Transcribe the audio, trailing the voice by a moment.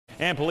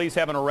And police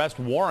have an arrest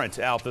warrant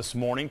out this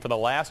morning for the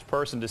last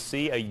person to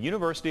see a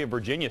University of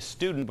Virginia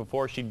student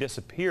before she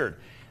disappeared.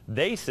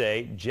 They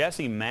say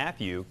Jesse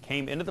Matthew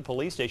came into the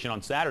police station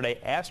on Saturday,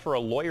 asked for a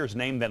lawyer's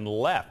name, then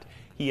left.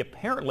 He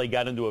apparently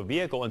got into a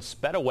vehicle and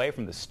sped away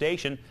from the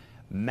station.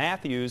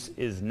 Matthews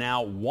is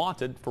now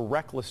wanted for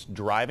reckless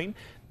driving.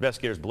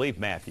 Investigators believe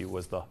Matthew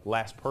was the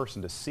last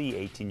person to see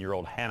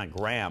 18-year-old Hannah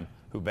Graham,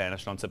 who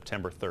vanished on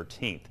September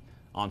 13th.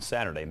 On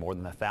Saturday, more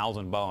than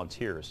 1,000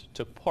 volunteers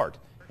took part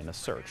in a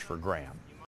search for Graham.